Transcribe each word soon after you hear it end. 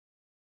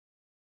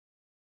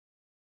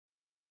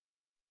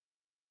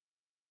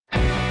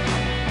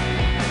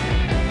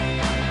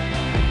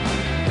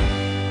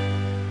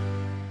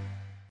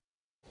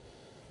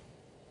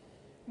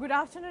Good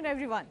afternoon,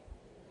 everyone.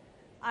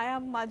 I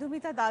am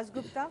Madhumita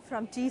Dasgupta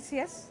from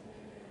TCS.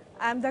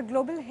 I am the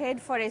global head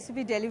for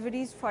SAP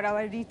deliveries for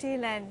our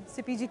retail and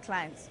CPG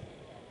clients.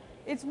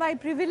 It's my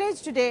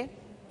privilege today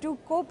to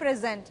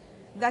co-present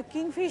the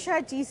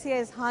Kingfisher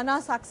TCS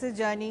HANA success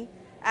journey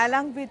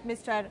along with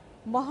Mr.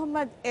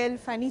 Mohamed El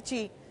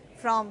Fanichi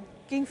from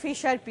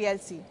Kingfisher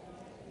PLC.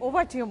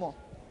 Over to you, Mo.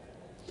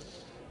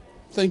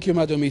 Thank you,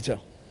 Madhumita.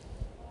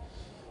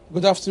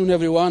 Good afternoon,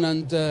 everyone,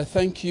 and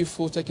thank you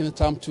for taking the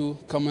time to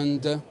come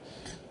and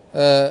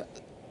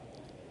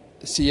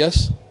see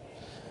us.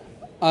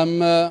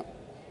 I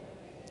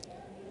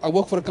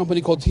work for a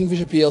company called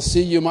Kingfisher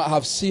PLC. You might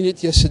have seen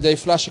it yesterday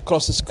flash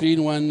across the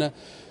screen when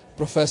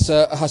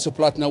Professor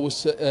Hasselplatner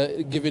was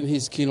giving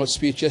his keynote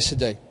speech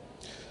yesterday.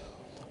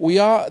 We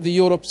are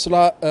Europe's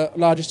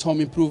largest home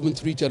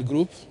improvement retail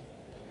group.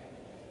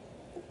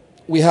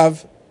 We are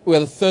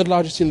the third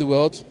largest in the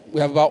world.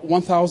 We have about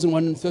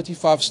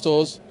 1,135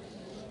 stores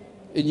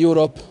in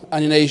Europe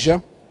and in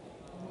Asia.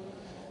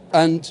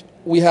 And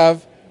we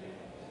have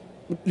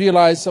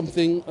realized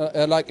something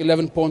like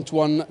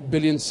 11.1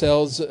 billion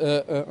sales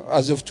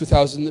as of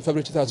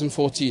February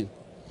 2014.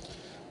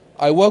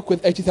 I work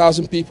with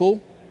 80,000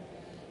 people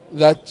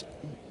that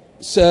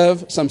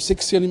serve some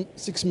 6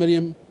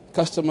 million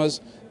customers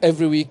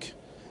every week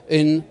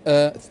in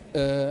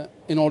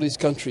all these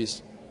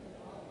countries.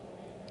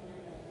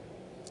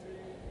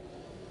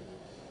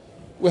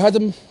 We had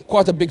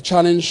quite a big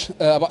challenge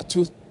about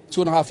two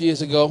and a half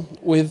years ago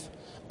with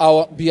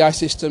our BI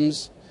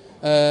systems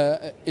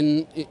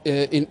in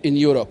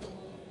Europe.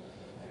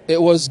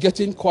 It was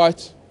getting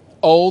quite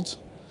old,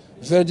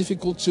 very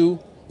difficult to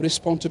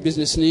respond to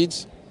business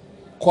needs,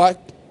 quite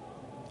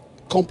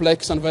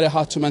complex and very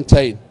hard to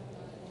maintain.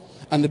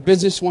 And the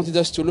business wanted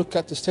us to look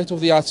at the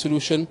state-of-the-art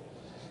solution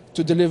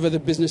to deliver the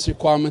business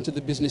requirement and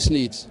the business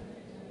needs.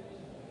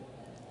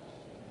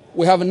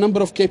 We have a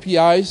number of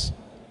KPIs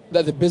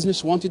that the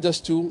business wanted us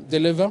to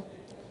deliver,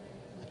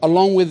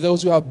 along with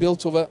those we have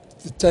built over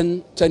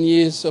the 10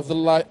 years of the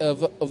life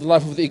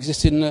of the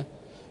existing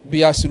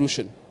BI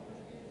solution.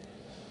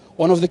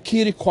 One of the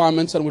key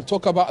requirements, and we'll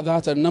talk about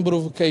that on a number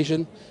of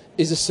occasions,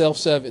 is the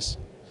self-service.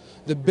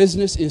 The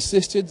business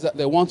insisted that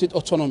they wanted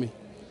autonomy.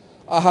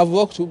 I have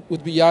worked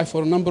with BI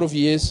for a number of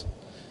years,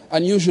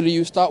 and usually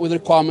you start with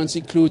requirements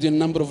including a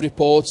number of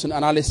reports and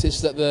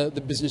analysis that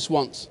the business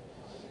wants.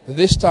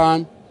 This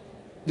time,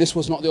 this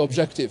was not the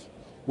objective.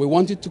 We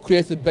wanted to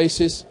create the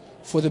basis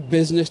for the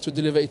business to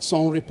deliver its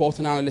own report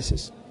and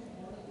analysis.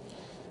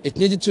 It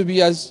needed to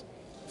be as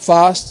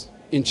fast,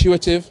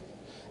 intuitive,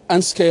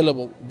 and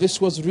scalable. This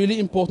was really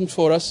important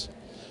for us.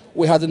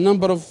 We had a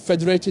number of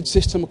federated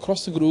systems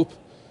across the group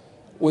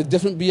with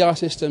different BI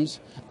systems,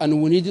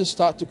 and we needed to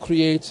start to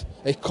create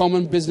a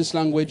common business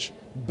language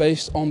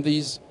based on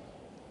these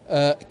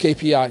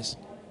KPIs,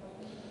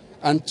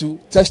 and to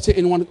test it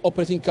in one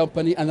operating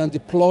company and then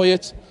deploy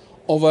it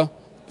over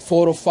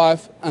 4 or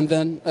 5, and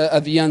then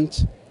at the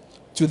end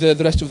to the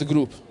rest of the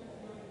group.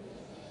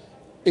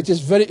 It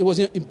was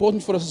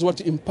important for us as well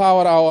to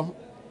empower our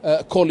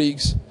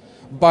colleagues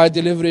by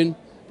delivering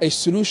a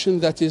solution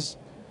that is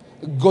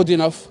good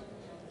enough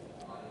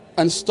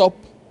and stop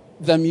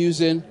them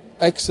using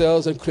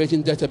Excels and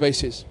creating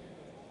databases.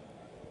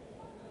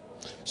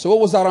 So what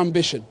was our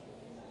ambition?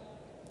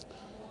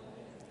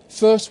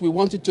 First, we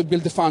wanted to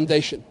build the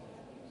foundation.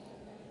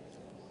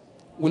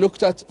 We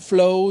looked at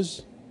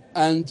flows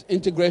and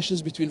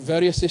integrations between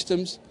various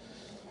systems.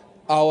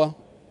 Our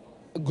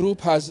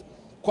group has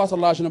quite a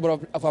large number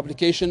of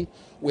applications.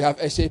 We have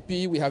SAP,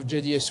 we have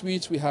JDA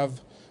Suite, we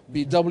have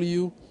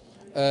BW,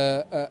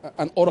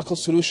 and Oracle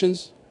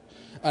solutions.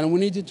 And we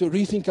needed to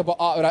rethink about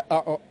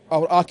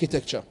our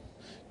architecture,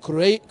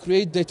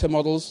 create data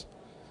models,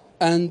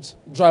 and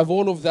drive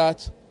all of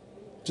that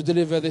to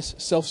deliver this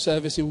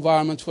self-service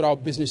environment for our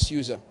business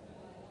user.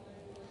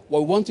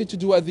 What we wanted to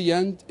do at the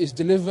end is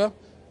deliver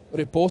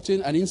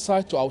reporting and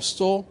insight to our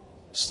store,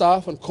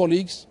 staff, and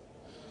colleagues.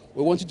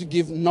 We wanted to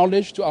give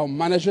knowledge to our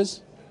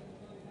managers,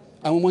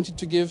 and we wanted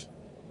to give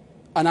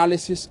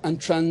analysis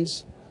and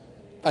trends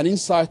and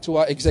insight to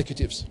our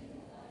executives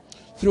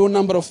through a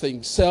number of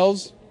things: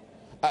 sales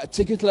at a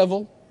ticket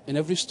level in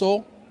every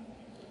store,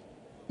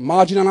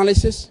 margin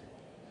analysis,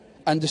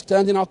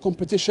 understanding our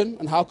competition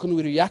and how can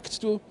we react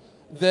to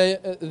their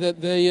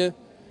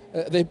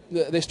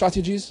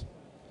strategies,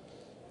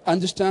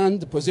 understand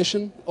the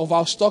position of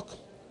our stock,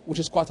 which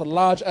is quite a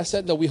large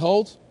asset that we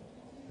hold,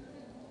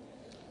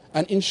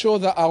 and ensure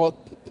that our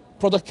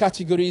product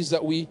categories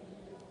that we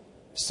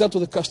sell to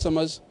the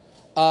customers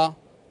are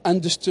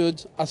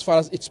understood as far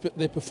as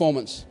their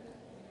performance.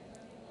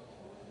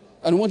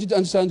 And we wanted to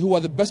understand who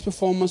are the best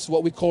performers,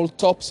 what we call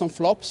tops and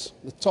flops,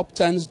 the top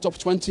 10s, top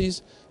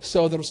 20s,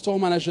 so the store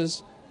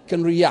managers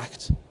can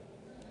react.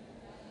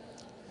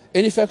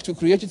 In effect, we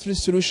created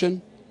this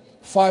solution,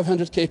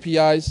 500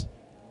 KPIs,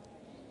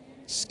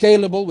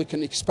 scalable, we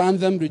can expand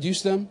them,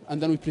 reduce them, and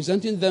then we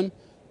presented them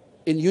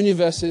in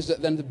universes that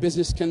then the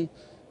business can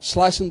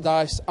slice and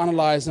dice,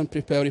 analyze, and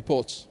prepare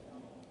reports.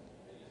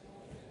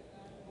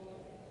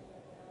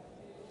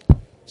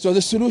 So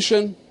the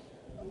solution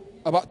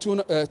about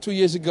 2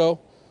 years ago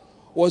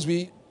was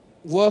we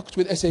worked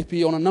with SAP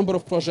on a number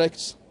of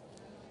projects,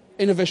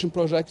 innovation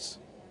projects,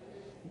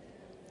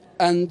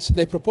 and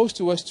they proposed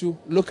to us to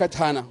look at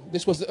HANA.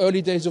 This was the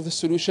early days of the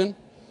solution,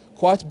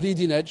 quite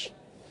bleeding edge,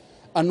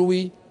 and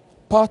we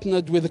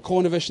partnered with the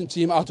co-innovation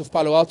team out of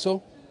Palo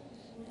Alto,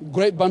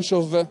 great bunch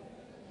of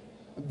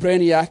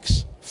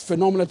brainiacs,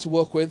 phenomenal to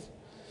work with.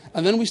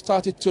 And then we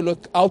started to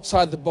look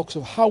outside the box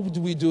of how do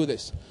we do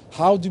this?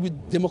 How do we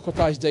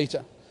democratize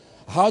data?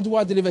 How do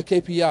I deliver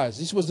KPIs?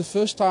 This was the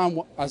first time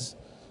as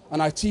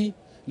an IT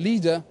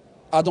leader,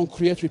 I don't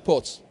create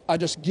reports. I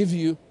just give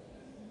you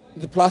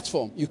the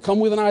platform. You come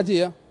with an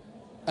idea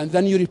and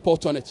then you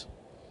report on it.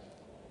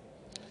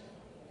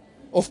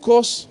 Of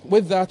course,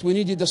 with that, we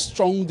needed a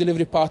strong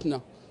delivery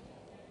partner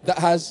that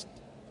has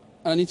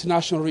an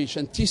international reach,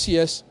 and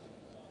TCS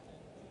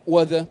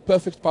were the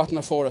perfect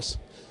partner for us.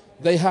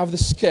 They have the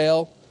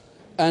scale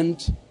and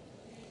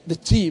the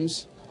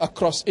teams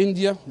across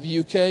India, the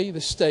UK,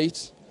 the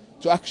States,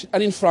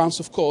 and in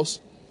France, of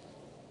course,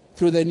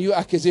 through their new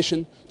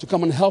acquisition, to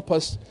come and help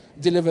us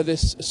deliver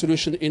this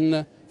solution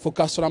for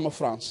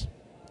Castorama-France.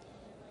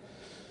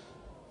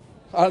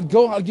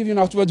 I'll give you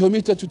now to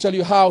Madhumita to tell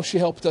you how she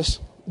helped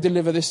us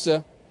deliver this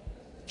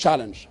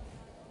challenge.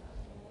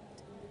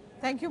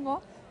 Thank you,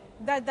 Mo.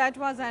 That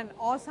was an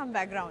awesome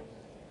background.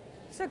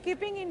 So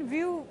keeping in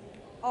view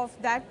of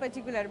that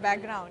particular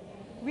background,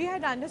 we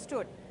had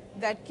understood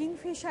that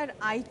Kingfisher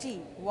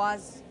IT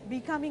was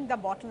becoming the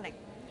bottleneck.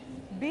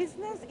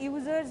 Business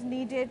users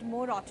needed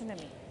more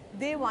autonomy.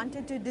 They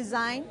wanted to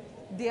design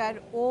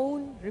their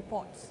own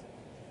reports.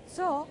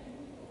 So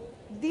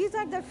these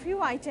are the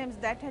few items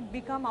that had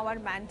become our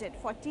mandate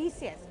for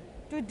TCS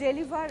to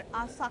deliver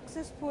a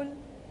successful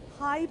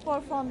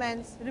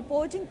high-performance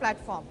reporting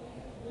platform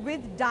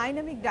with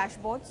dynamic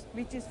dashboards,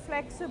 which is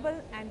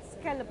flexible and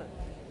scalable.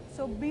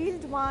 So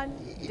build one,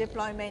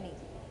 deploy many.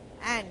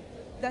 And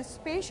the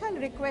special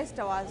request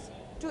was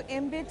to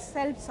embed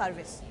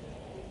self-service.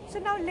 So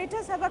now let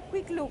us have a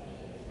quick look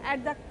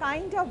at the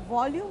kind of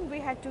volume we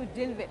had to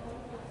deal with.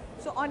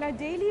 So on a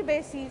daily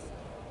basis,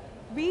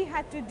 we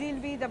had to deal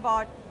with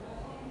about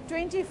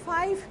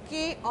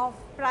 25K of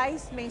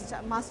price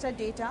master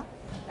data,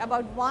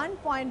 about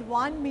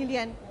 1.1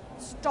 million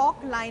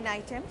stock line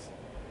items,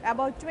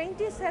 about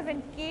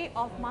 27K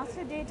of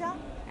master data,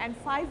 and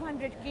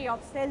 500K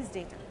of sales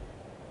data.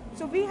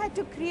 So we had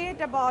to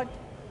create about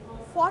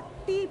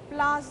 40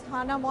 plus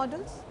HANA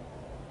models,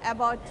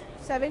 about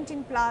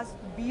 17 plus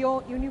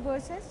BO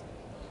universes.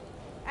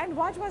 And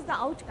what was the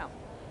outcome?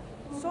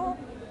 So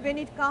when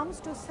it comes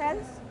to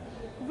sales,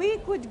 we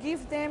could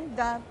give them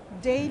the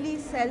daily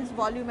sales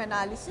volume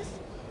analysis,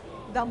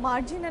 the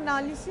margin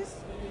analysis,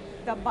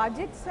 the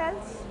budget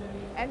sales,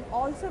 and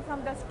also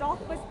from the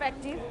stock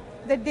perspective,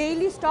 the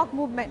daily stock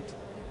movement,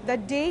 the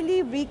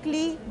daily,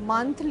 weekly,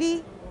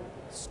 monthly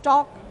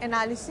stock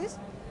analysis,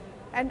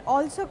 and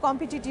also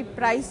competitive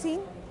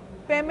pricing,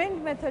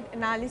 payment method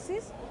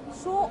analysis,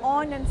 so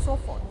on and so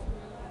forth.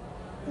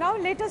 Now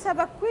let us have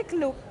a quick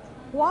look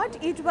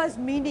what it was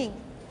meaning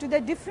to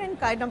the different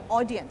kind of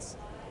audience.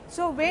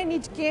 So when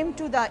it came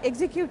to the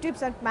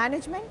executives and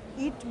management,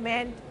 it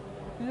meant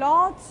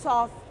lots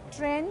of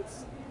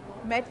trends,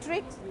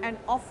 metrics, and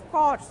of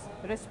course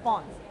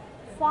response,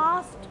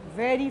 fast,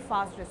 very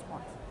fast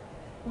response.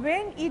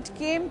 When it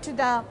came to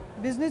the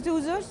business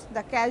users,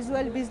 the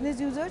casual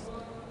business users,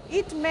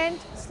 it meant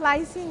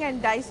slicing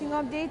and dicing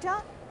of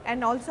data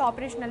and also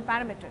operational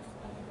parameters.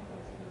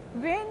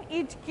 When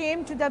it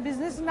came to the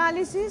business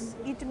analysis,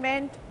 it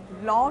meant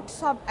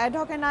lots of ad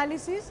hoc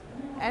analysis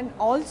and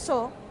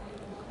also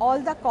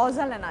all the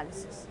causal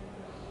analysis.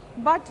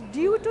 But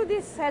due to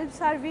this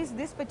self-service,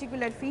 this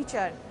particular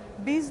feature,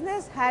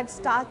 business had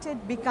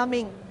started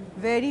becoming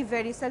very,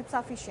 very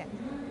self-sufficient.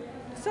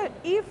 So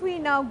if we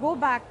now go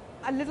back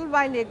a little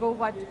while ago,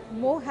 what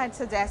Mo had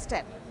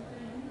suggested,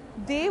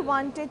 they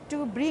wanted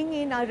to bring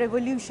in a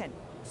revolution.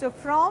 So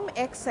from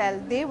Excel,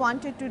 they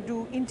wanted to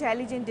do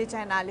intelligent data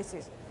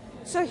analysis.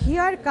 So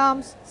here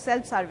comes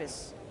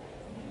self-service.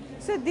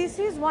 So this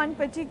is one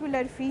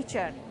particular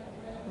feature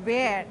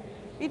where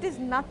it is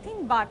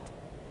nothing but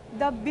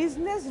the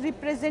business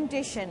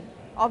representation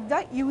of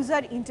the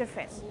user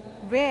interface,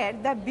 where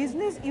the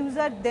business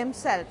user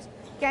themselves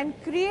can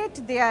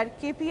create their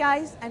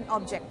KPIs and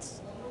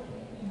objects.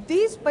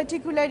 This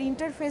particular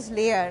interface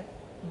layer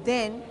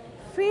then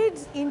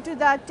feeds into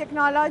the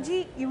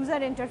technology user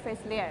interface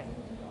layer,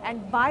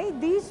 and by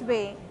this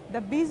way the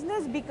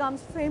business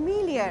becomes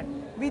familiar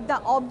with the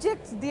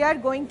objects they are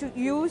going to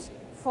use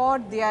for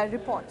their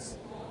reports.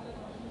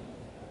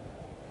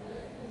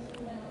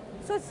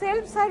 So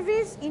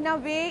self-service, in a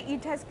way,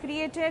 it has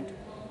created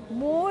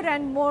more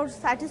and more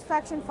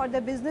satisfaction for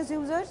the business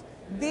users.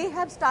 They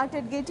have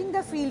started getting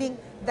the feeling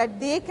that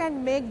they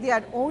can make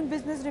their own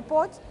business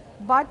reports,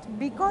 but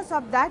because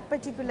of that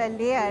particular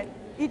layer,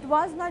 it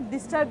was not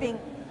disturbing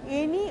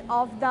any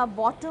of the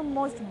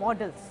bottommost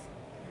models.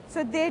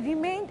 So they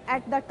remained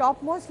at the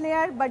topmost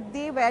layer, but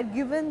they were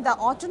given the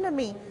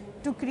autonomy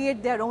to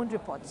create their own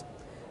reports.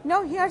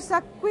 Now here's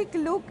a quick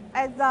look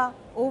at the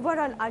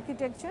overall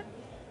architecture.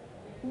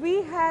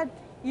 We had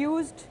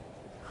used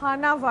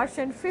HANA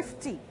version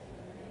 50,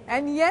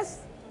 and yes,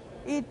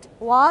 it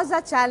was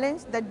a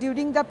challenge that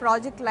during the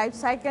project life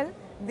cycle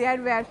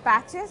there were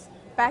patches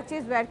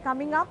were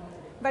coming up,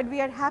 but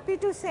we are happy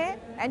to say,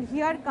 and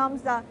here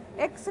comes the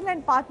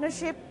excellent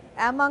partnership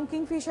among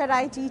Kingfisher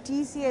IT,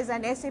 TCS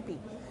and SAP.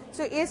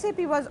 So SAP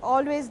was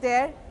always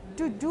there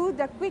to do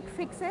the quick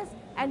fixes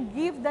and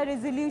give the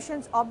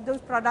resolutions of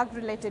those product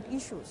related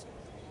issues.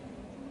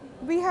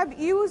 We have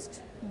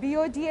used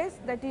BODS,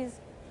 that is,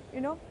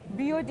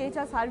 BO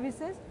data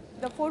services,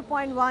 the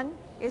 4.1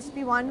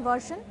 SP1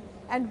 version,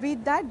 and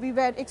with that we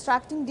were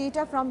extracting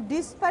data from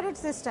disparate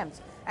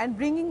systems and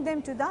bringing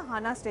them to the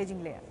HANA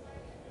staging layer.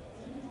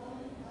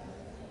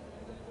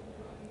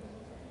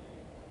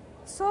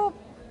 So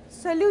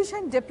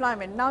solution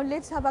deployment. Now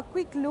let's have a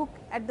quick look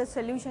at the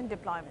solution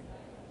deployment.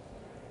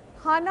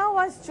 HANA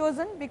was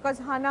chosen because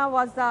HANA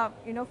was the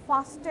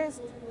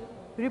fastest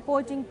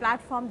reporting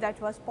platform that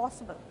was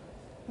possible.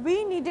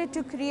 We needed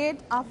to create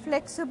a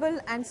flexible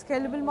and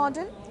scalable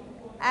model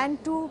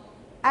and to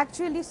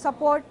actually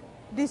support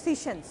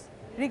decisions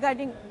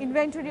regarding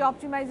inventory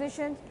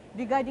optimization,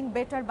 regarding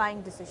better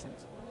buying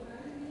decisions.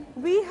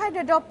 We had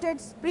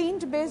adopted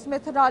sprint-based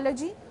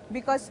methodology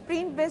because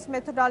sprint-based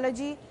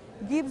methodology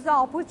gives the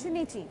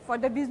opportunity for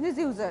the business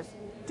users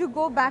to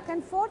go back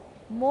and forth,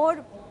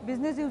 more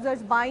business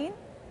users buy in,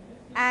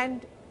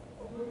 and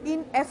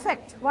in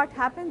effect what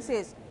happens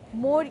is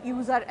more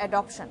user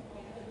adoption.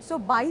 So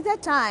by the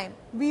time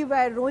we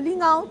were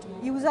rolling out,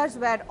 users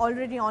were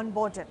already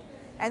onboarded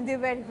and they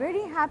were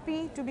very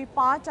happy to be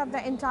part of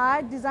the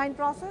entire design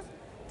process,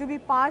 to be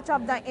part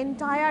of the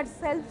entire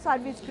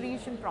self-service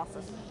creation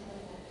process.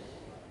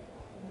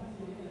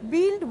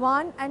 Build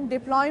one and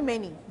deploy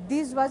many.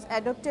 This was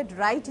adopted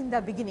right in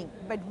the beginning,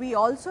 but we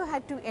also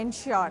had to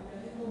ensure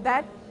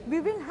that we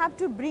will have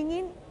to bring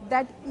in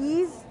that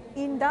ease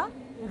in the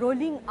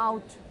rolling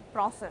out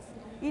process.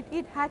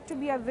 It had to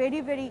be a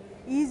very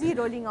easy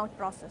rolling out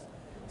process.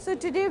 So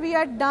today we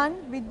are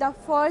done with the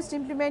first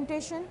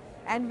implementation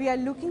and we are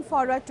looking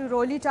forward to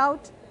roll it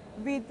out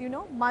with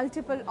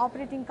multiple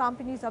operating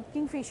companies of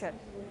Kingfisher.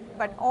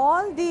 But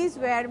all these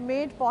were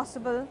made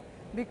possible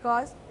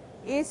because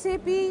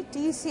SAP,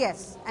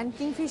 TCS and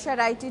Kingfisher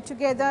IT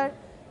together,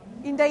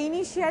 in the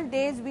initial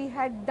days we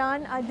had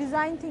done a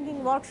design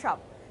thinking workshop.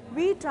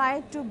 We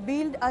tried to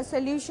build a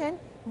solution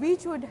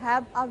which would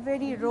have a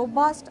very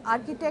robust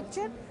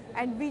architecture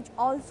and which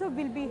also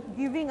will be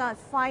giving us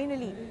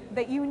finally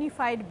the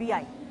unified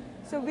BI.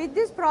 So with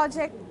this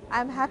project, I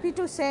am happy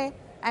to say,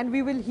 and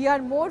we will hear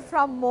more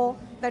from Mo,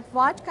 that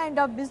what kind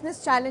of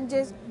business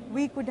challenges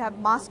we could have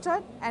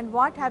mastered and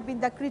what have been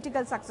the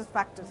critical success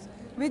factors.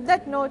 With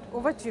that note,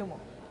 over to you, Mo.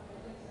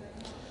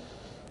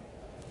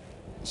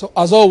 So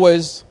as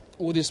always,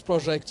 all these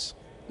projects,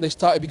 they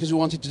started because we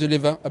wanted to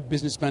deliver a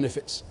business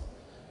benefits.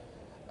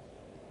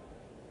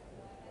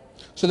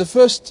 So the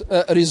first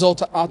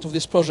result out of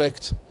this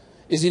project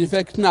is, in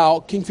fact, now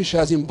Kingfisher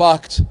has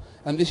embarked,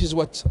 and this is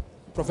what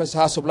Professor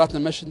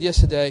Hasselblattner mentioned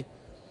yesterday,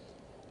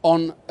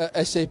 on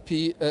SAP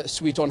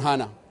Suite on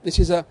HANA. This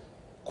is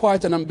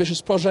quite an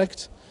ambitious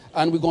project,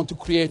 and we're going to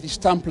create this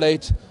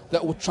template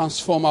that will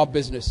transform our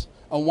business,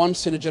 a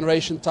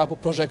once-in-a-generation type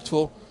of project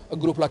for a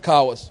group like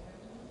ours.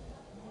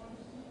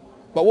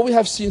 But what we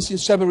have seen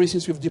since February,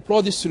 since we've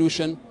deployed this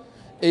solution,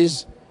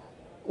 is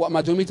what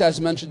Madhumita has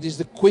mentioned, is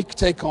the quick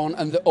take-on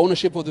and the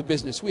ownership of the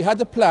business. We had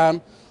a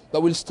plan that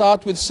will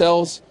start with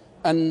sales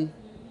and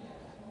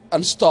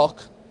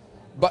stock,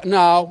 but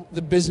now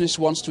the business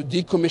wants to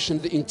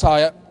decommission the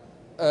entire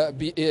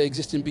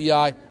existing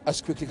BI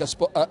as quickly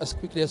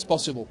as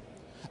possible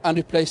and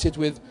replace it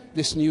with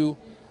this new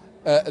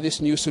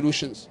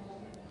solutions.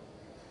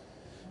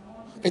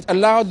 It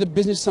allowed the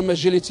business some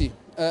agility.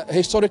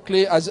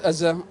 Historically, as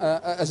a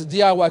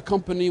DIY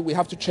company, we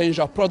have to change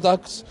our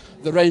products,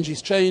 the range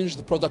is changed,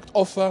 the product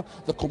offer,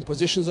 the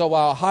compositions of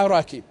our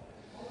hierarchy.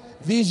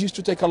 These used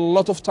to take a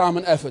lot of time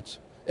and effort.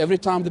 Every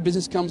time the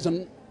business comes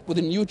in with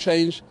a new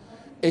change,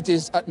 it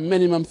is at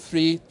minimum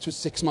 3 to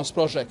 6 months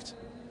project.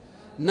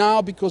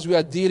 Now, because we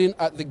are dealing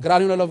at the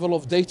granular level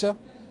of data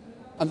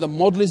and the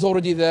model is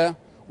already there,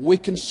 we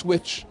can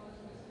switch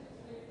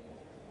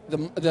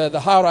the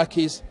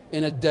hierarchies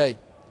in a day.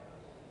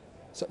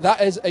 So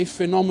that is a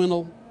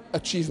phenomenal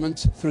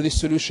achievement through this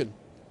solution.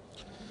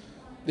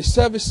 The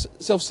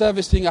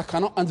self-service thing, I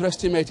cannot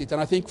underestimate it, and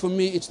I think for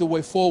me it's the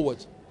way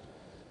forward.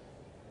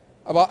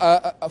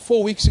 About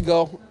 4 weeks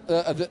ago,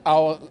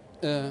 our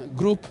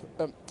group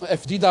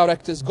FD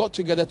directors got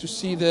together to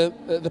see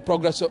the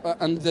progress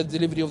and the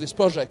delivery of this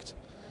project.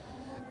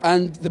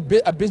 And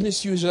a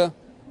business user,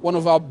 one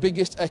of our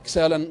biggest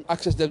Excel and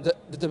Access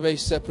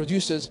database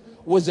producers,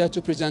 was there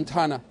to present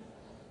HANA.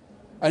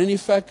 And in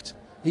effect,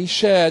 he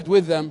shared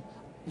with them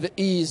the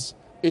ease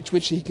at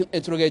which he can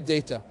interrogate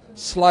data,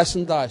 slice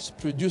and dice,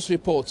 produce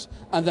reports,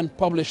 and then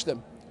publish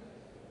them.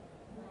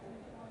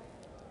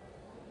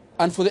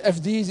 And for the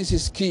FDs, this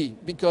is key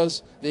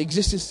because the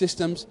existing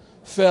systems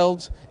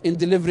failed in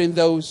delivering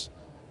those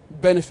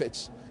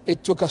benefits.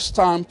 It took us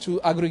time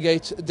to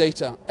aggregate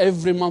data.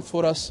 Every month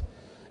for us,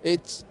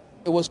 it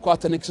was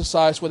quite an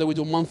exercise, whether we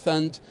do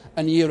month-end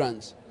and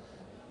year-ends.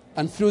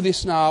 And through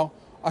this now,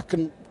 I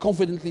can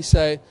confidently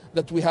say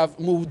that we have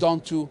moved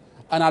on to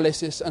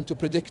analysis and to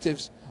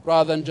predictives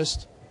rather than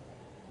just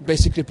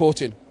basic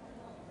reporting.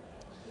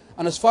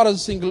 And as far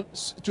as single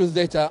truth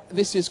data,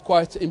 this is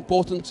quite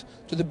important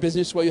to the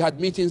business, where you had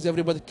meetings,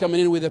 everybody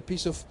coming in with a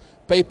piece of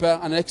paper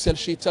and an Excel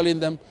sheet telling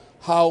them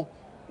how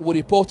we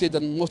reported,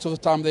 and most of the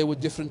time they were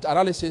different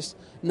analysis.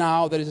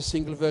 Now there is a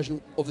single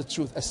version of the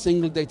truth, a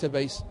single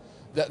database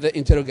that they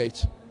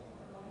interrogate.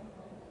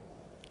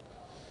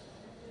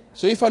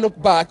 So if I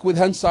look back with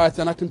hindsight,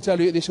 then I can tell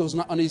you this was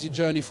not an easy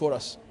journey for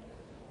us.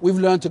 We've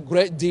learned a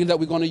great deal that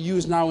we're going to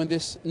use now in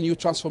this new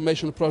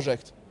transformational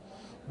project.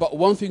 But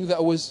one thing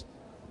that was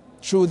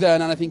true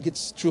then, and I think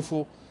it's true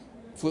for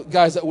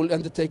guys that will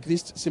undertake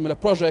this similar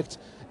project,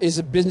 is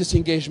a business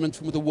engagement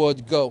from the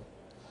word go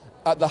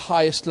at the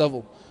highest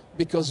level,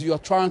 because you are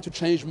trying to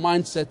change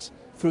mindset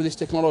through this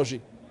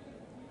technology.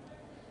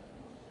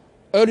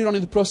 Early on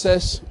in the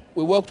process,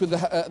 we worked with the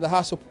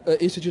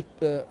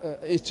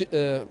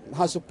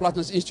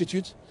Hasso-Plattner's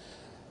Institute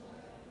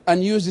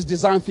and used this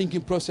design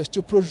thinking process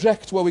to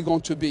project where we're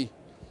going to be.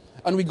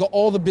 And we got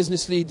all the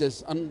business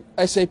leaders, and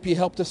SAP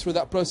helped us through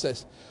that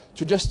process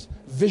to just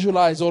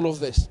visualize all of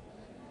this.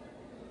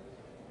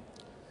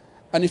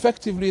 And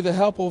effectively, the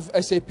help of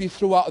SAP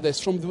throughout this,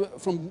 from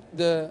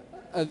the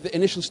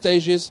initial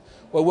stages,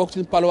 we worked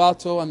in Palo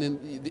Alto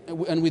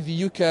and with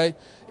the UK,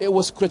 it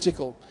was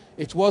critical.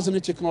 It was a new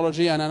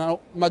technology, and I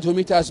know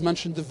Madhumita has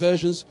mentioned the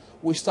versions.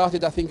 We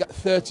started, I think, at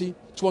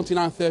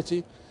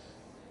 2930.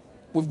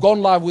 We've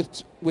gone live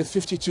with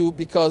 52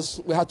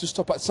 because we had to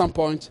stop at some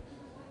point,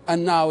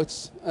 and now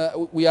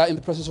we are in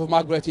the process of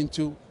migrating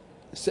to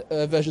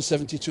version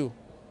 72.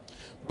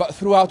 But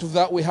throughout of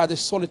that, we had a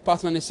solid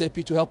partner in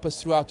SAP to help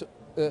us throughout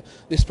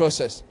this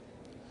process.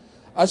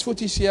 As for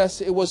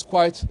TCS,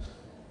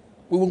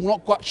 we were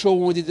not quite sure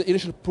when we did the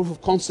initial proof of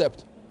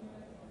concept,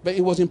 but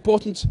it was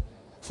important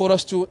for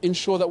us to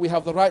ensure that we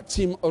have the right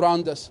team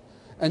around us,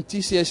 and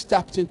TCS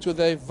tapped into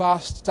their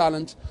vast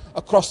talent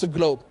across the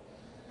globe.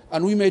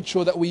 And we made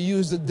sure that we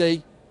used the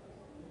day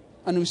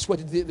and we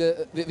sweated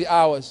the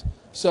hours.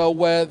 So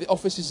where the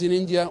offices in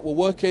India were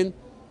working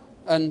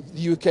and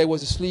the UK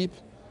was asleep,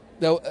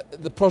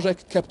 the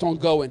project kept on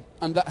going,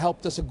 and that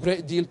helped us a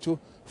great deal to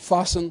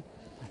fasten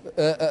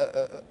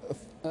the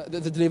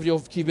delivery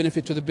of key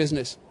benefit to the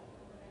business.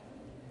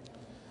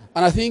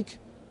 And I think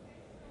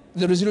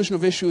the resolution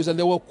of issues, and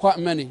there were quite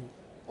many,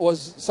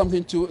 was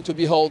something to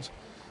behold.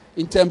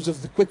 In terms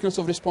of the quickness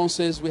of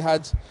responses,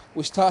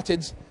 we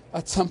started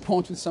at some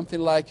point with something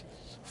like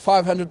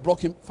 500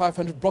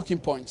 blocking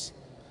points,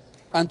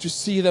 and to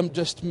see them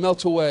just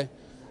melt away,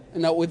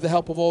 with the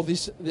help of all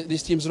these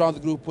teams around the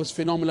group, was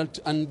phenomenal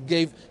and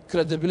gave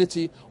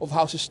credibility of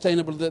how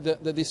sustainable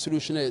this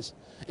solution is.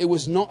 It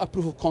was not a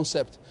proof of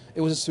concept;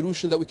 it was a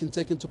solution that we can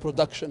take into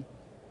production.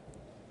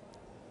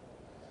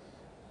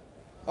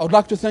 I would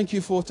like to thank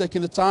you for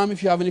taking the time.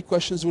 If you have any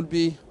questions, we'll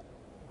be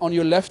on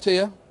your left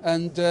here,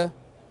 and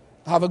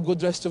have a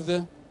good rest of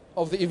the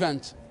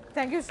event.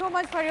 Thank you so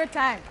much for your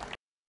time.